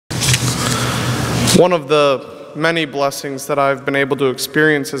One of the many blessings that I've been able to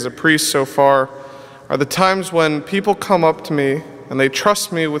experience as a priest so far are the times when people come up to me and they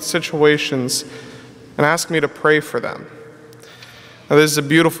trust me with situations and ask me to pray for them. Now, this is a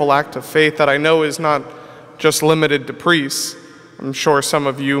beautiful act of faith that I know is not just limited to priests. I'm sure some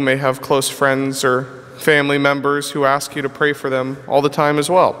of you may have close friends or family members who ask you to pray for them all the time as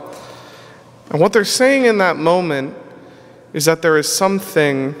well. And what they're saying in that moment is that there is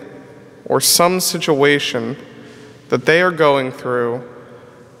something or some situation that they are going through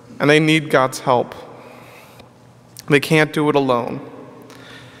and they need God's help. They can't do it alone.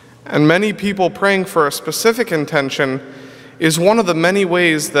 And many people praying for a specific intention is one of the many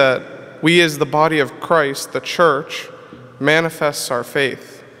ways that we as the body of Christ, the church, manifests our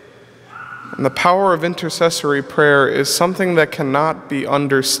faith. And the power of intercessory prayer is something that cannot be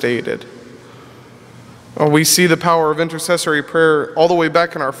understated. We see the power of intercessory prayer all the way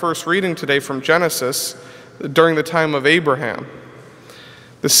back in our first reading today from Genesis, during the time of Abraham.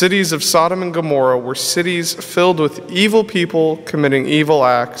 The cities of Sodom and Gomorrah were cities filled with evil people committing evil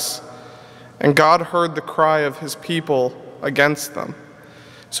acts, and God heard the cry of his people against them.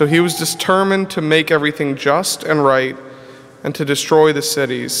 So he was determined to make everything just and right and to destroy the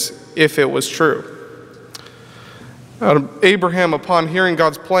cities if it was true. Abraham, upon hearing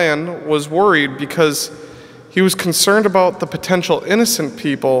God's plan, was worried because he was concerned about the potential innocent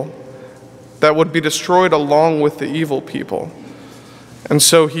people that would be destroyed along with the evil people. And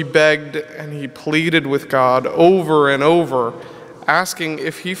so he begged and he pleaded with God over and over, asking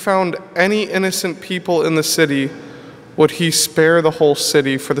if he found any innocent people in the city, would he spare the whole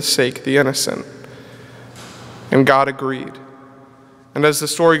city for the sake of the innocent? And God agreed. And as the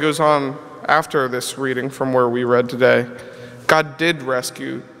story goes on after this reading from where we read today, God did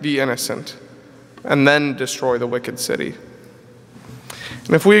rescue the innocent and then destroy the wicked city.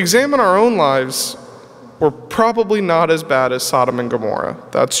 And if we examine our own lives, we're probably not as bad as Sodom and Gomorrah.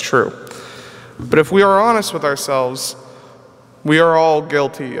 That's true. But if we are honest with ourselves, we are all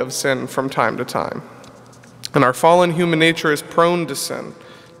guilty of sin from time to time. And our fallen human nature is prone to sin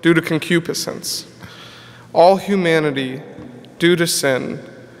due to concupiscence. All humanity, due to sin,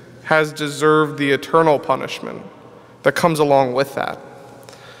 has deserved the eternal punishment that comes along with that.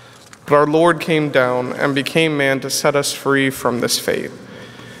 But our Lord came down and became man to set us free from this fate.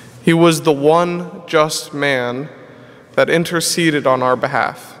 He was the one just man that interceded on our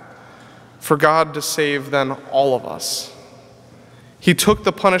behalf for God to save then all of us. He took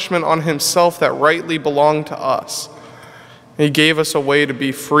the punishment on himself that rightly belonged to us. He gave us a way to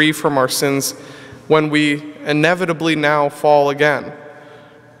be free from our sins when we inevitably now fall again.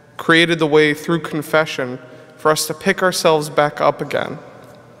 Created the way through confession for us to pick ourselves back up again.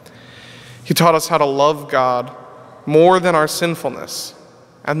 He taught us how to love God more than our sinfulness,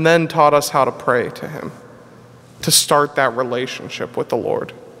 and then taught us how to pray to him, to start that relationship with the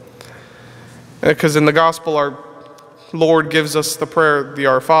Lord. Because in the gospel, our Lord gives us the prayer, the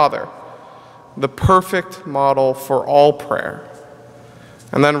Our Father, the perfect model for all prayer.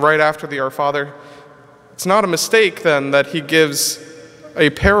 And then right after the Our Father, it's not a mistake then that he gives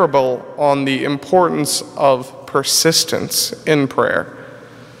a parable on the importance of persistence in prayer.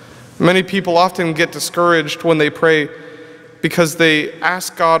 Many people often get discouraged when they pray because they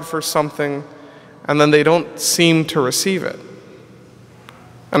ask God for something and then they don't seem to receive it.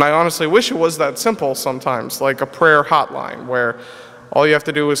 And I honestly wish it was that simple sometimes, like a prayer hotline where all you have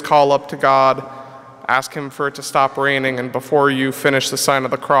to do is call up to God, ask him for it to stop raining, and before you finish the sign of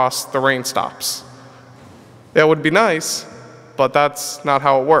the cross, the rain stops. That would be nice, but that's not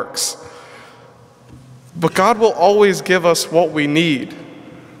how it works. But God will always give us what we need,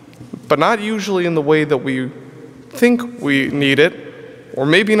 but not usually in the way that we think we need it, or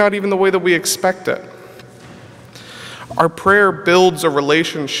maybe not even the way that we expect it. Our prayer builds a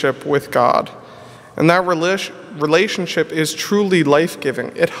relationship with God, and that relationship is truly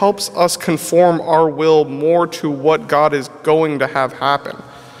life-giving. It helps us conform our will more to what God is going to have happen.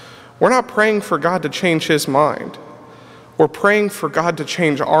 We're not praying for God to change his mind. We're praying for God to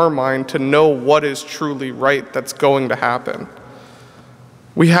change our mind to know what is truly right that's going to happen.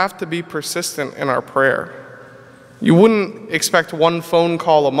 We have to be persistent in our prayer. You wouldn't expect one phone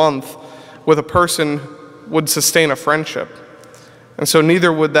call a month with a person would sustain a friendship. And so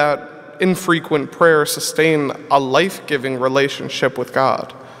neither would that infrequent prayer sustain a life-giving relationship with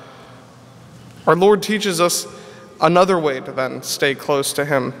God. Our Lord teaches us another way to then stay close to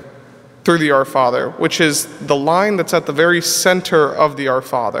him through the Our Father, which is the line that's at the very center of the Our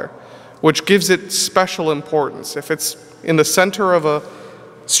Father, which gives it special importance. If it's in the center of a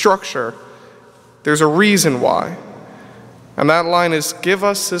structure, there's a reason why. And that line is, "Give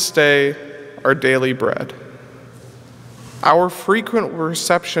us this day our daily bread. Our frequent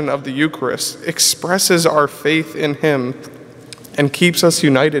reception of the Eucharist expresses our faith in him and keeps us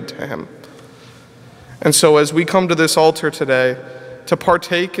united to him. And so as we come to this altar today to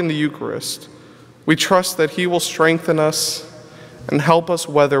partake in the Eucharist, we trust that he will strengthen us and help us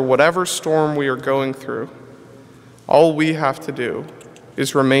weather whatever storm we are going through. All we have to do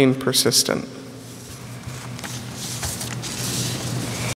is remain persistent.